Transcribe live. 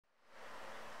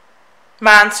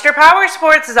Monster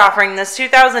Powersports is offering this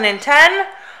 2010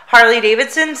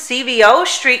 Harley-Davidson CVO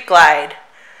Street Glide.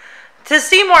 To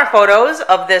see more photos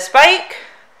of this bike,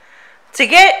 to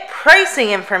get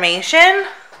pricing information,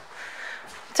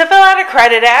 to fill out a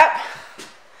credit app,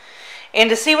 and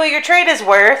to see what your trade is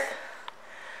worth,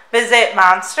 visit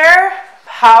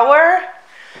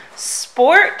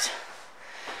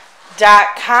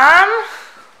monsterpowersport.com.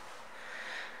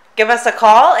 Give us a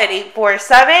call at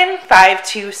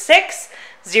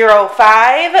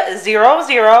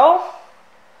 847-526-0500.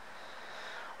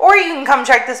 Or you can come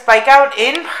check this bike out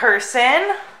in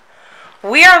person.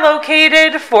 We are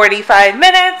located 45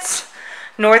 minutes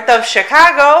north of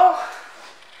Chicago.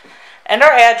 And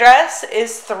our address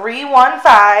is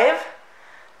 315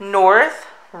 North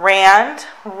Rand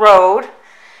Road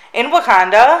in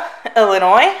Wauconda,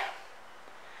 Illinois.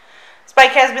 This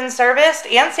bike has been serviced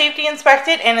and safety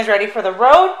inspected and is ready for the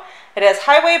road. It has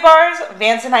highway bars,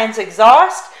 Vance & Hines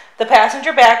exhaust, the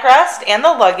passenger backrest, and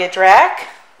the luggage rack.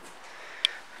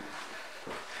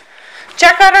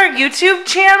 Check out our YouTube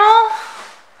channel.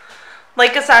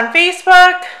 Like us on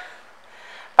Facebook.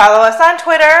 Follow us on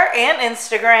Twitter and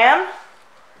Instagram.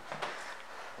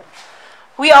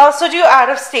 We also do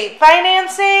out-of-state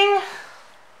financing.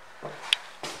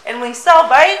 And we sell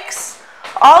bikes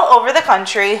all over the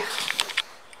country.